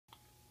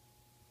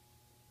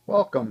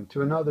Welcome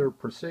to another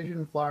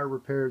Precision Flyer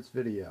Repairs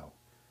video.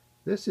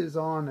 This is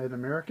on an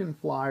American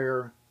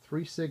Flyer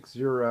 360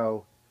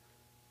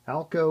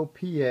 Alco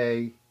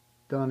PA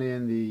done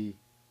in the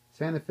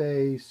Santa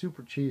Fe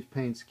Super Chief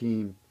paint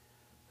scheme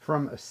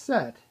from a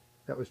set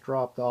that was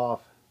dropped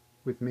off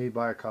with me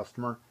by a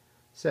customer,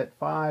 set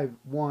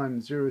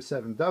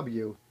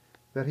 5107W,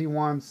 that he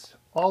wants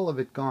all of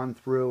it gone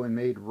through and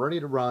made ready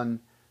to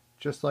run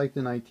just like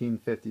the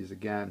 1950s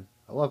again.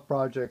 I love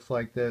projects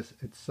like this.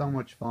 It's so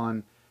much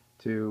fun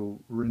to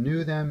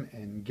renew them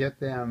and get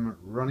them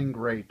running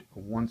great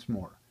once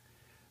more.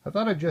 I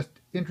thought I'd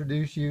just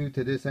introduce you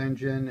to this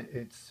engine.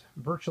 It's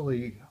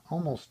virtually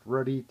almost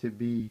ready to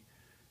be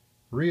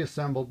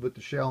reassembled with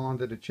the shell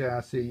onto the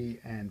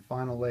chassis and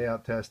final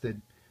layout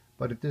tested,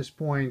 but at this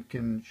point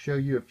can show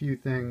you a few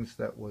things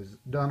that was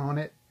done on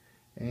it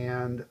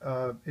and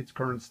its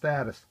current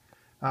status.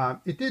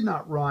 It did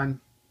not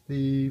run.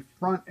 The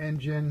front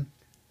engine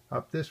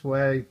up this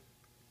way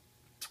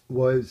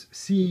was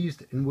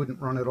seized and wouldn't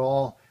run at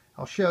all.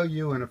 I'll show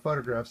you in a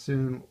photograph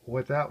soon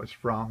what that was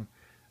from.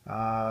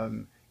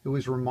 It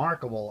was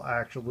remarkable,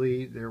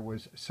 actually. There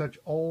was such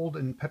old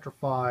and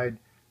petrified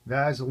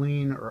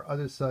Vaseline or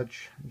other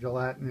such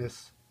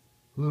gelatinous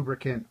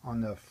lubricant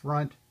on the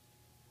front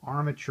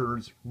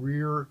armature's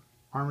rear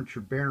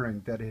armature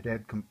bearing that it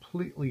had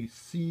completely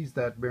seized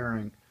that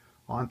bearing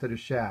onto the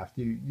shaft.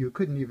 You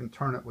couldn't even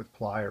turn it with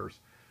pliers.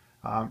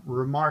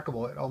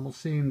 Remarkable. It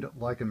almost seemed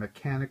like a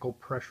mechanical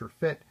pressure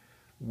fit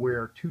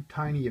where too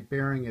tiny a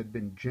bearing had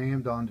been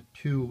jammed onto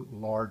too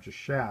large a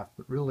shaft,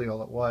 but really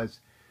all it was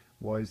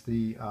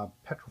the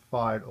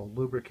petrified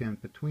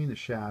lubricant between the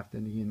shaft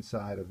and the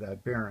inside of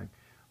that bearing.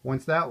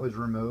 Once that was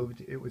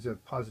removed, it was a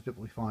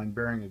positively fine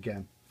bearing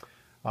again.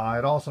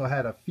 It also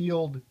had a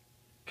field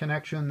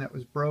connection that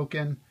was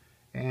broken,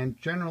 and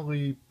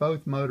generally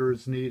both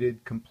motors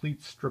needed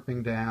complete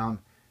stripping down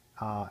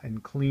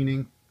and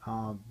cleaning.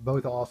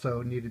 Both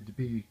also needed to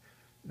be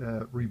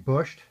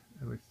rebushed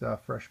with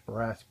fresh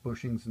brass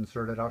bushings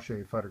inserted. I'll show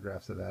you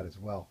photographs of that as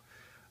well.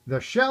 The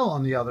shell,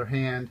 on the other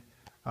hand,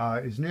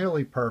 is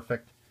nearly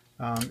perfect.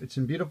 It's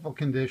in beautiful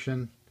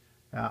condition.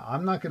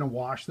 I'm not going to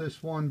wash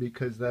this one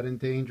because that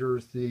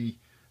endangers the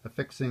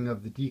affixing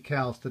of the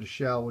decals to the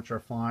shell, which are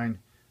fine.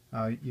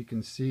 You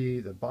can see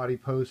the body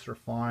posts are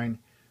fine.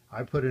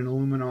 I put an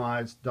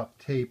aluminized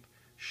duct tape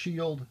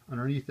shield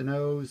underneath the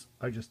nose.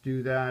 I just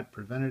do that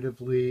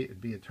preventatively.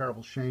 It'd be a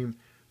terrible shame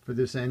for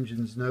this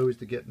engine's nose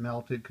to get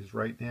melted because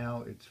right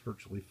now it's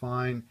virtually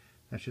fine.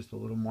 That's just a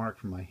little mark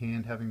from my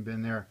hand having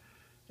been there.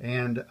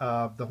 And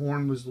the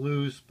horn was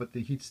loose, but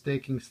the heat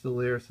staking's still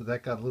there, so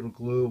that got a little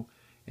glue.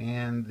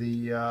 And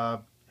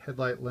the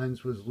headlight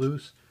lens was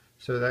loose,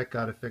 so that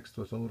got affixed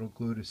with a little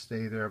glue to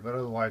stay there. But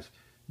otherwise,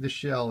 this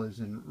shell is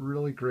in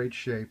really great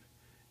shape,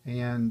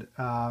 and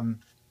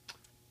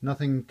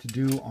nothing to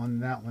do on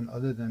that one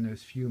other than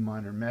those few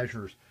minor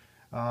measures.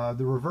 The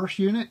reverse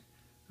unit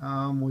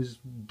was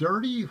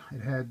dirty.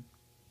 It had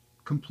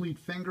complete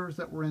fingers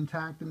that were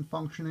intact and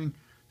functioning.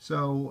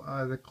 So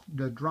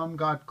the drum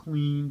got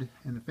cleaned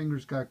and the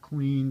fingers got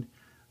cleaned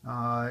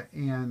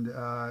and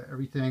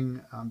everything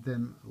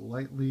then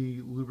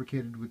lightly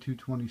lubricated with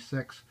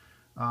 226,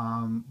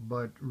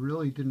 but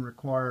really didn't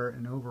require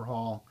an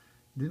overhaul.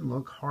 It didn't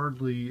look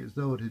hardly as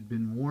though it had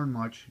been worn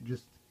much,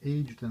 just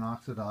aged and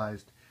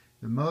oxidized.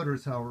 The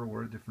motors, however,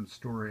 were a different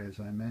story, as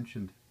I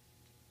mentioned.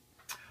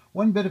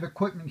 One bit of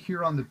equipment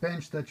here on the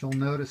bench that you'll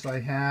notice I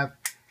have,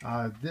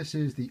 this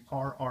is the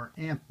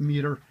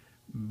RRampMeter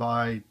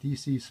by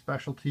DC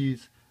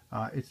Specialties.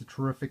 It's a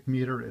terrific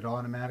meter. It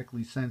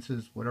automatically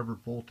senses whatever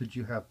voltage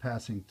you have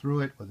passing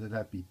through it, whether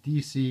that be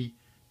DC,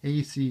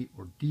 AC,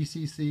 or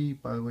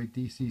DCC. By the way,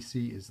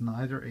 DCC is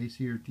neither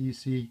AC or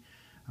DC.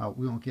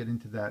 We won't get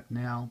into that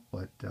now,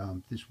 but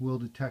this will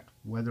detect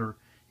whether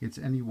it's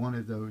any one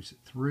of those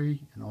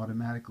three and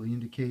automatically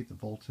indicate the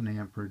volts and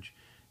amperage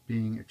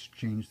being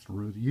exchanged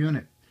through the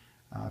unit.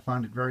 I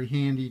find it very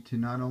handy to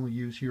not only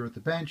use here at the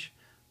bench,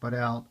 but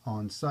out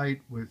on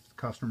site with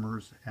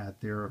customers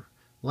at their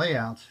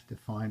layouts to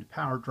find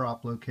power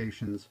drop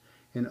locations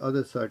and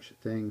other such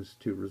things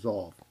to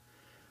resolve.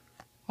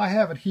 I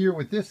have it here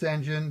with this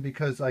engine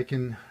because I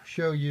can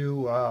show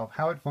you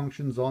how it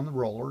functions on the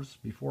rollers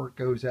before it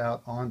goes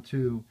out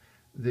onto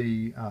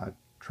the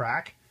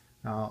track.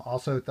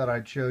 Also thought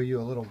I'd show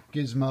you a little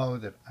gizmo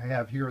that I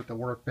have here at the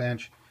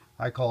workbench.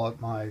 I call it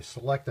my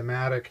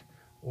Select-o-Matic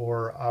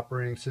or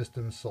operating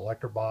system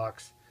selector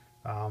box.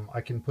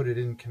 I can put it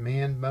in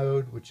command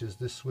mode, which is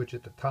this switch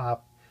at the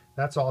top.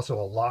 That's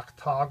also a lock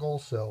toggle,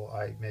 so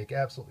I make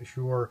absolutely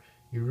sure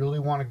you really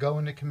want to go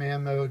into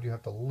command mode. You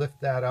have to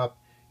lift that up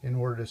in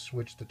order to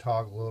switch the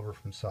toggle over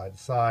from side to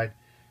side.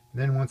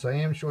 And then once I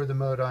am sure the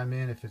mode I'm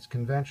in, if it's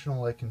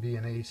conventional, it can be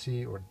in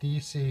AC or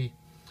DC.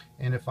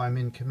 And if I'm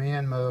in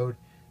command mode,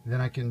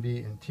 then I can be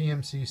in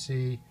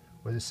TMCC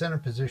or the center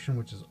position,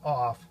 which is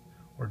off,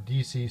 or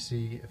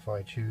DCC if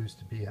I choose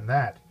to be in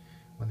that.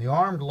 When the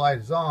armed light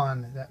is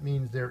on, that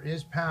means there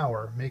is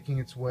power making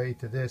its way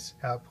to this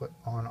output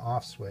on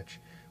off switch,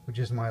 which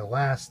is my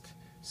last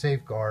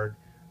safeguard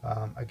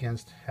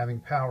against having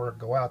power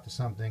go out to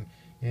something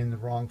in the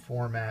wrong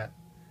format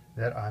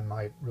that I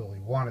might really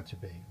want it to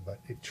be. But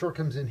it sure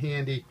comes in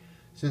handy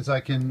since I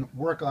can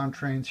work on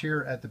trains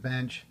here at the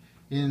bench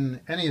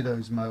in any of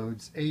those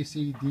modes: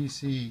 AC,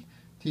 DC,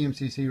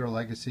 TMCC or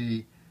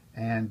Legacy,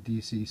 and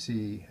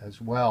DCC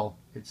as well.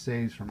 It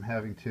saves from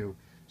having to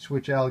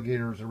switch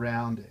alligators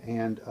around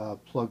and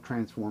plug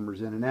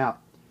transformers in and out.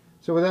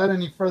 So without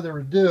any further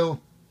ado,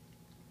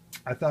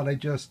 I thought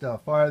I'd just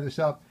fire this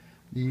up.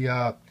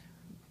 The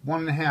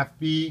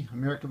 1.5B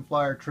American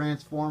Flyer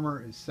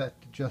transformer is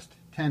set to just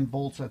 10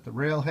 volts at the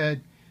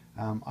railhead.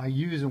 I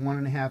use a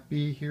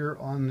 1.5B here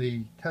on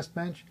the test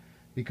bench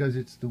because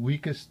it's the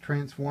weakest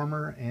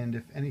transformer, and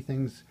if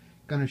anything's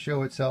going to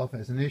show itself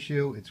as an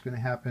issue, it's going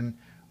to happen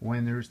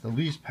when there's the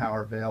least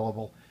power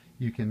available.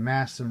 You can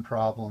mask some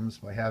problems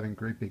by having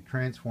great big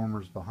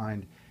transformers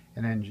behind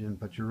an engine,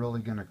 but you're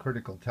really going to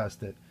critical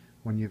test it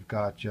when you've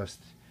got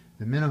just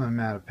the minimum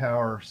amount of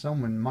power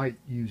someone might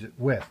use it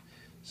with.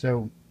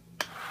 So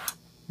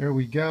there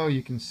we go.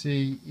 You can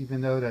see, even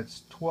though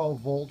that's 12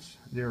 volts,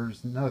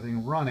 there's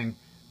nothing running,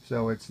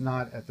 so it's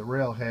not at the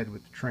railhead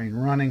with the train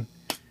running.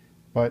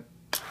 But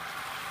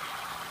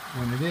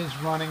when it is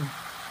running,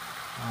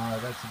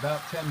 that's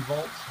about 10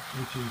 volts,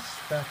 which is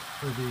spec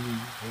for the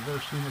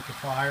reverse unit to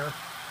fire.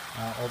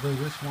 Although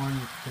this one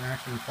can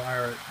actually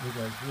fire it with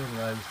as little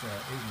as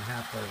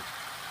 8.5 volts.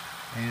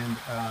 And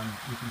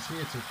you can see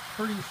it's a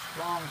pretty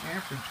strong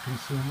amperage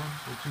consumer,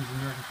 which is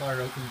American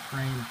Flyer open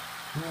train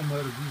dual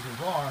motor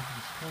diesel raw.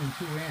 It's pulling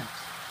 2 amps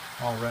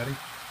already,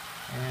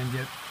 and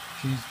yet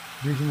she's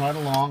whizzing right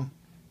along.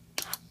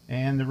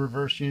 And the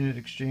reverse unit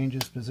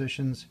exchanges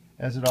positions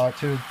as it ought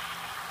to.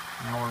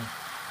 Now we're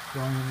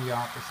going in the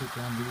opposite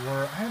than we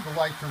were. I have the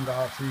light turned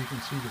off so you can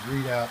see the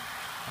readout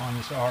on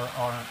this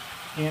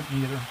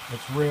RRampMeter.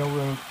 It's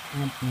railroad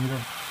amp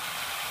meter,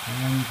 and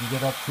then you can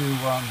get up to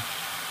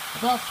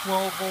about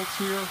 12 volts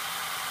here,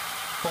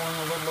 pulling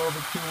a little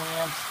over 2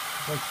 amps.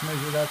 Let's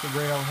measure it at the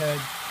railhead,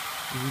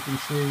 as you can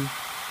see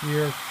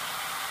here.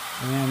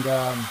 And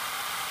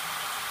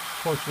of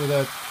course, with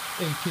a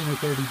 18 or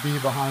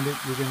 30B behind it,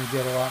 you're going to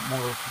get a lot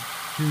more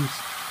juice.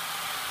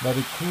 But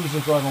it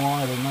cruises right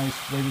along at a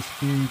nice rate of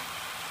speed.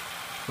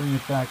 Bring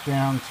it back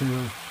down to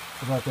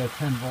about that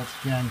 10 volts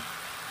again.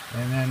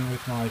 And then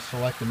with my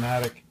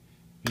Select-o-Matic,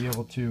 be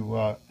able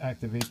to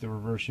activate the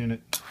reverse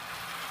unit.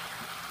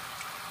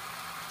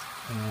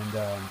 And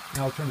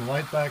now I'll turn the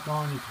light back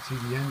on. You can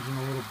see the engine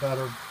a little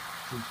better.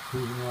 It's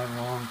cruising right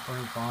along,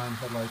 burning fine.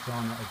 Headlights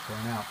on, lights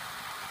going out.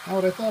 Now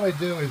what I thought I'd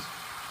do is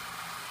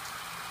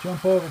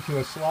jump over to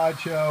a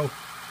slideshow,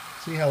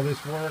 see how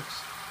this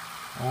works.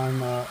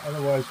 I'm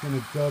otherwise going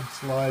to dub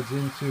slides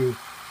into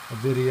a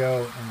video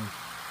and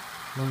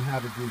learn how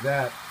to do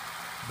that.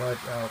 But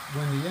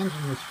when the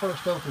engine was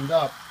first opened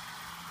up,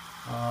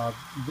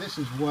 this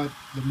is what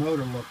the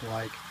motor looked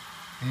like.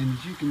 And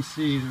as you can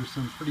see, there's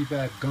some pretty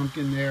bad gunk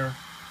in there.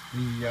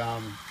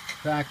 The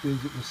fact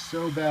is, it was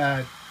so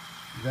bad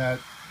that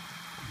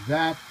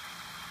that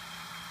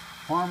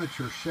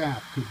armature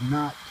shaft could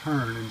not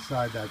turn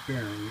inside that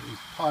bearing. It was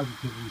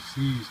positively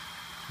seized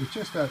with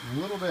just that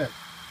little bit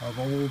of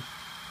old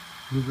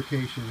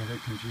lubrication that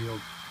had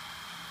congealed.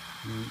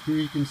 And here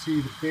you can see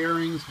the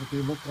bearings, what they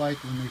look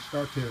like when they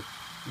start to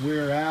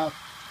wear out.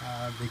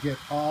 They get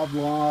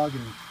oblong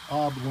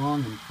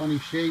and funny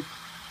shape.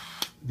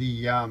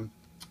 The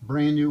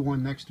brand new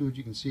one next to it,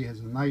 you can see, has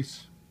a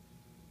nice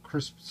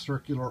crisp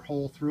circular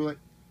hole through it.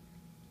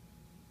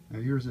 Now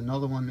here's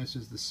another one. This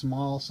is the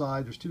small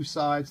side. There's 2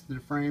 sides to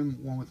the frame,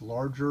 one with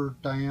larger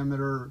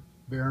diameter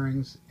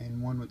bearings and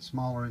one with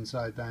smaller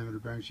inside diameter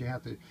bearings. You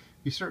have to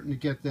be certain to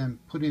get them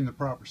put in the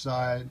proper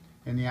side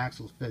and the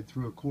axles fed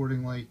through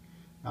accordingly.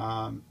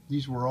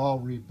 These were all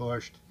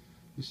rebushed.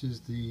 This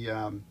is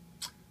the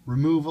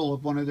removal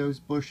of one of those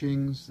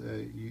bushings.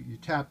 You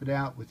tap it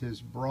out with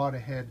as broad a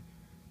head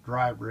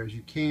driver as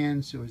you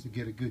can so as to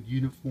get a good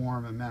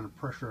uniform amount of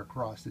pressure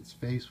across its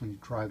face when you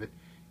drive it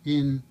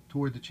in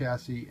toward the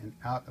chassis and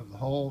out of the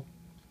hole.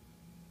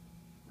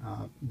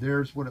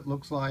 There's what it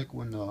looks like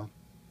when the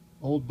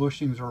old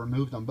bushings are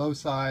removed on both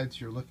sides.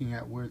 You're looking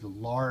at where the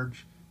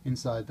large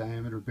inside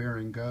diameter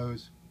bearing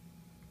goes.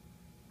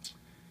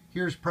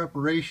 Here's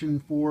preparation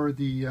for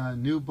the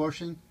new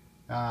bushing.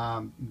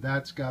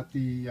 That's got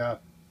the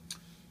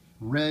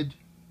red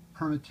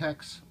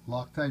Permatex,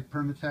 Loctite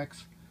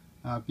Permatex,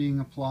 being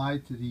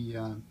applied to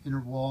the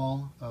inner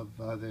wall of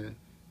the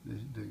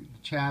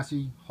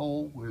chassis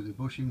hole where the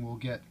bushing will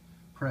get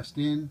pressed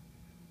in.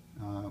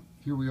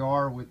 Here we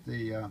are with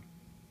the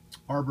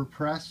arbor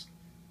press.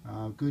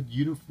 Good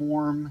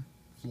uniform,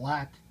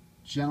 flat,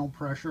 gentle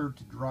pressure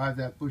to drive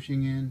that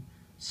bushing in,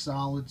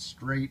 solid,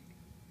 straight,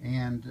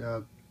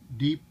 and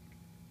deep.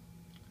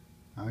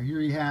 Here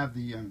you have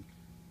the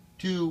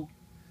 2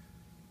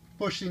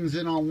 bushings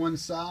in on one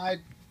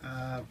side.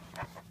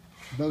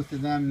 Both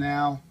of them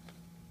now,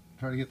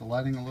 try to get the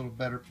lighting a little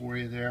better for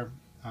you there,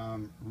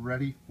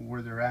 ready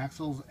for their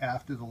axles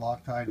after the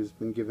Loctite has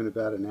been given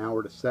about an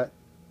hour to set.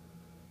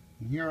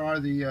 And here are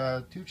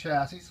the 2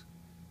 chassis,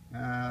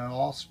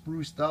 all all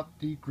spruced up,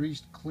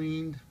 degreased,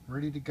 cleaned,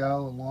 ready to go,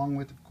 along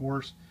with, of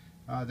course,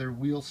 their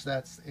wheel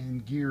sets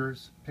and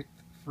gears picked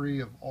free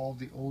of all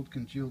the old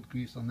congealed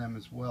grease on them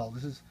as well.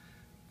 This is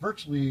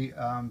virtually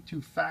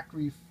 2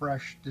 factory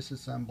fresh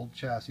disassembled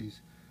chassis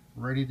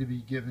ready to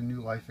be given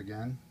new life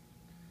again.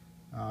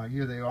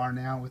 Here they are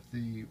now with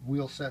the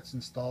wheel sets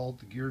installed,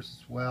 the gears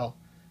as well,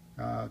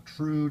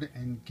 trued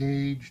and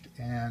gauged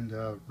and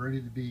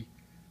ready to be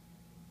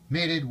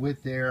mated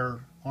with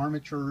their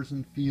armatures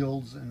and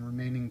fields and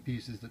remaining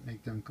pieces that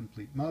make them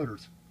complete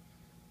motors.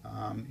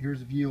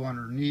 Here's a view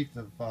underneath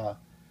of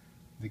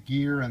the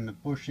gear and the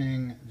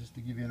bushing, just to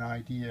give you an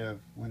idea of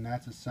when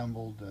that's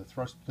assembled. The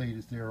thrust plate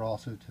is there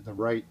also to the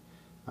right.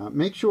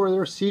 Make sure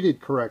they're seated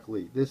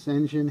correctly. This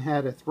engine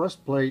had a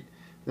thrust plate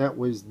that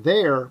was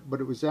there, but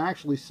it was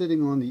actually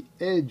sitting on the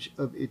edge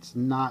of its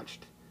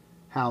notched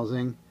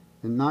housing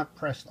and not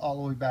pressed all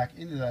the way back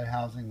into that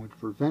housing, which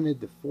prevented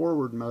the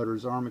forward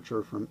motor's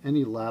armature from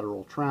any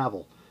lateral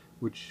travel,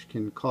 which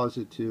can cause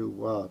it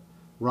to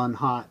run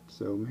hot.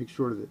 So make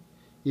sure that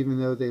even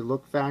though they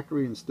look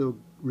factory and still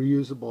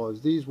reusable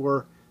as these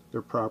were,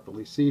 they're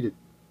properly seated.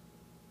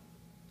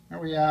 Here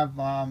we have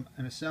an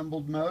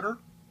assembled motor.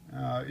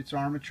 Its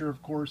armature,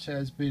 of course,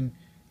 has been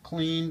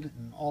cleaned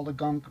and all the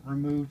gunk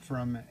removed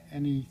from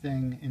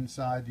anything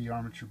inside the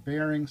armature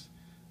bearings.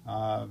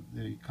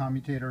 The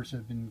commutators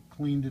have been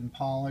cleaned and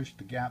polished,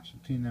 the gaps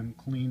between them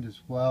cleaned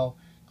as well,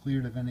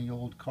 cleared of any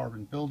old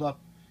carbon buildup,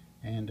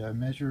 and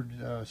measured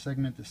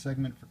segment to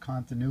segment for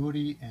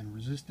continuity and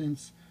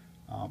resistance.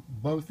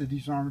 Both of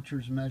these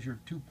armatures measure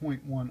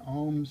 2.1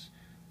 ohms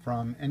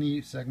from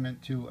any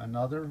segment to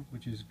another,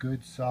 which is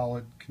good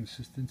solid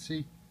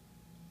consistency.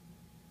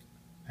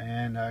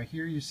 And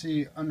here you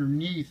see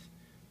underneath,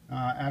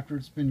 after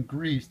it's been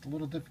greased, a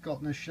little difficult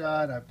in this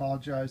shot. I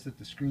apologize that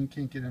the screen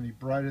can't get any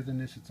brighter than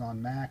this. It's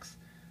on max,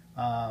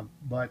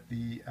 but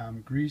the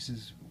grease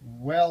is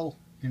well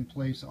in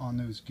place on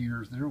those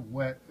gears. They're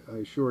wet, I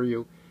assure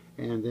you.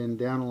 And then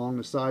down along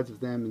the sides of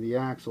them and the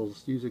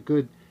axles, use a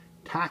good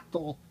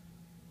tactile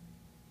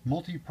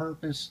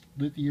multi-purpose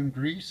lithium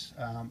grease.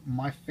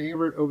 My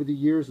favorite over the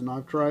years, and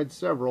I've tried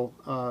several,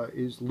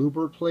 is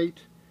Lubriplate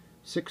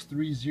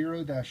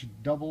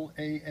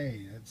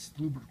 630-AA. That's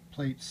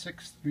Lubriplate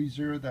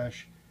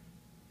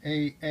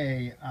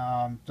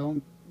 630-AA.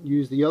 Don't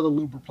use the other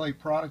Lubriplate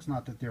products,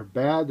 not that they're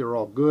bad, they're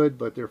all good,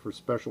 but they're for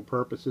special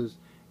purposes,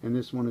 and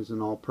this one is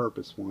an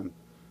all-purpose one.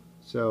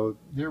 So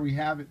there we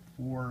have it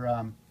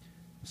for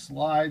the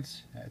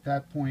slides. At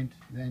that point,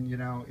 then, you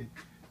know, it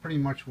pretty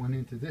much went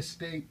into this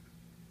state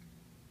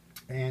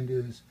and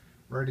is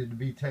ready to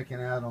be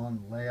taken out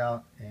on the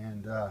layout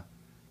and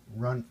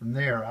run from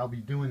there. I'll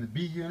be doing the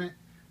B unit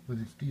with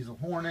its diesel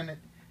horn in it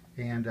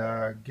and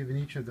giving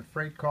each of the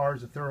freight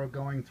cars a thorough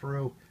going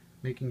through,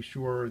 making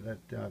sure that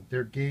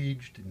they're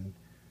gauged and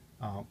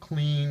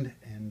cleaned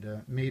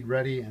and made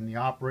ready, and the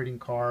operating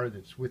car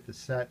that's with the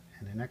set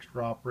and an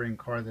extra operating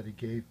car that he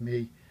gave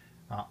me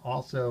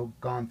also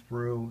gone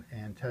through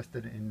and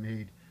tested and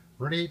made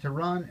ready to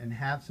run and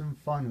have some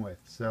fun with.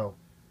 So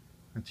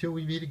until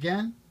we meet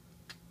again,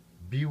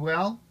 be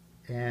well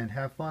and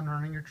have fun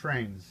running your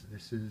trains.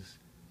 This is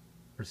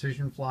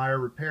Precision Flyer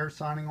Repair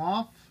signing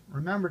off.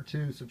 Remember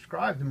to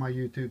subscribe to my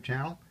YouTube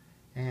channel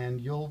and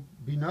you'll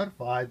be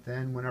notified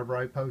then whenever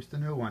I post a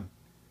new one.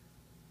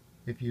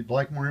 If you'd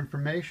like more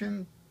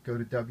information, go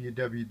to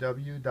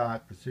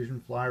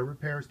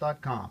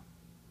www.precisionflyerrepairs.com.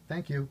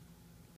 Thank you.